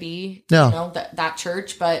there could be, that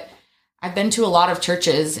church, but I've been to a lot of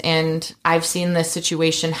churches and I've seen this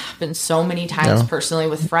situation happen so many times personally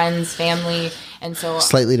with friends, family. And so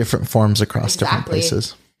slightly different forms across different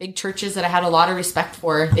places. Big churches that I had a lot of respect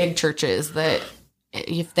for, big churches that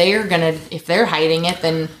if they're hiding it,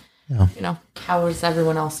 then how is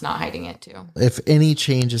everyone else not hiding it too? If any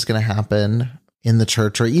change is going to happen in the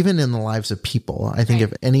church or even in the lives of people, I think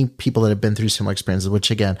if any people that have been through similar experiences, which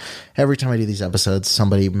again, every time I do these episodes,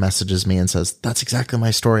 somebody messages me and says, that's exactly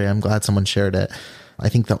my story. I'm glad someone shared it. I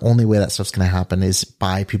think the only way that stuff's going to happen is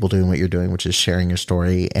by people doing what you're doing, which is sharing your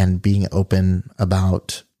story and being open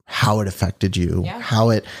about how it affected you,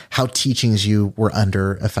 how teachings you were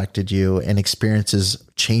under affected you and experiences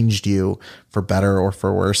changed you for better or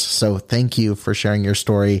for worse. So thank you for sharing your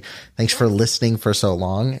story. Thanks for listening for so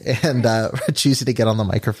long and choosing to get on the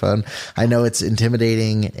microphone. I know it's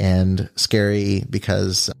intimidating and scary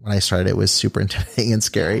because when I started, it was super intimidating and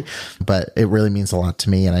scary, but it really means a lot to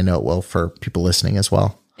me. And I know it will for people listening as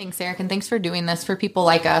well. Thanks, Eric. And thanks for doing this for people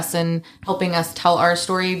like us and helping us tell our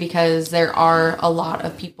story because there are a lot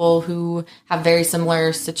of people who have very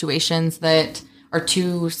similar situations that are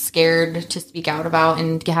too scared to speak out about.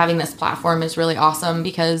 And having this platform is really awesome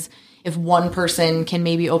because if one person can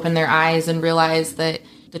maybe open their eyes and realize that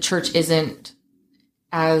the church isn't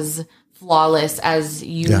as flawless as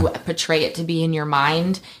you portray it to be in your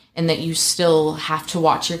mind and that you still have to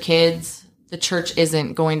watch your kids, the church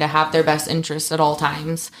isn't going to have their best interests at all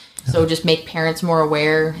times. So just make parents more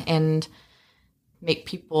aware and make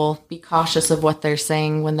people be cautious of what they're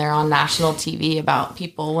saying when they're on national TV about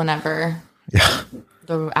people whenever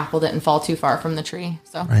the apple didn't fall too far from the tree.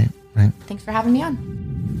 So right. Thanks for having me on.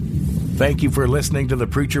 Thank you for listening to the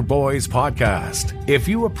Preacher Boys podcast. If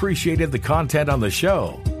you appreciated the content on the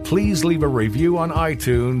show, please leave a review on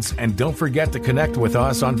iTunes and don't forget to connect with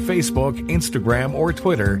us on Facebook, Instagram, or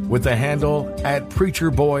Twitter with the handle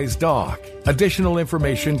 @PreacherBoysDoc. Additional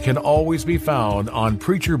information can always be found on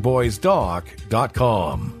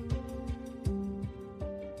PreacherBoysDoc.com.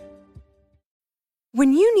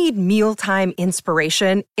 When you need mealtime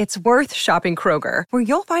inspiration, it's worth shopping Kroger, where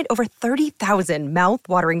you'll find over 30,000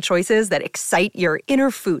 mouth-watering choices that excite your inner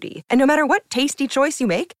foodie. And no matter what tasty choice you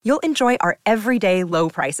make, you'll enjoy our everyday low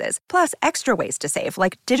prices, plus extra ways to save,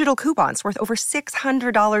 like digital coupons worth over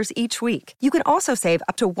 $600 each week. You can also save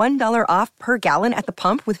up to $1 off per gallon at the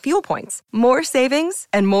pump with fuel points. More savings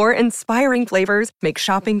and more inspiring flavors make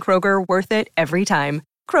shopping Kroger worth it every time.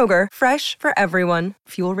 Kroger, fresh for everyone.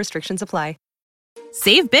 Fuel restrictions apply.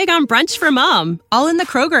 Save big on brunch for mom, all in the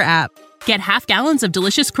Kroger app. Get half gallons of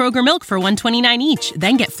delicious Kroger milk for $1.29 each.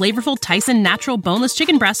 Then get flavorful Tyson natural boneless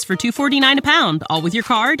chicken breasts for $2.49 a pound, all with your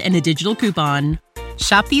card and a digital coupon.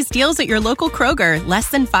 Shop these deals at your local Kroger, less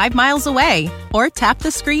than 5 miles away. Or tap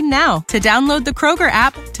the screen now to download the Kroger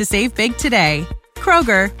app to save big today.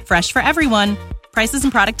 Kroger, fresh for everyone. Prices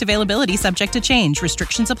and product availability subject to change.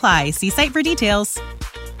 Restrictions apply. See site for details.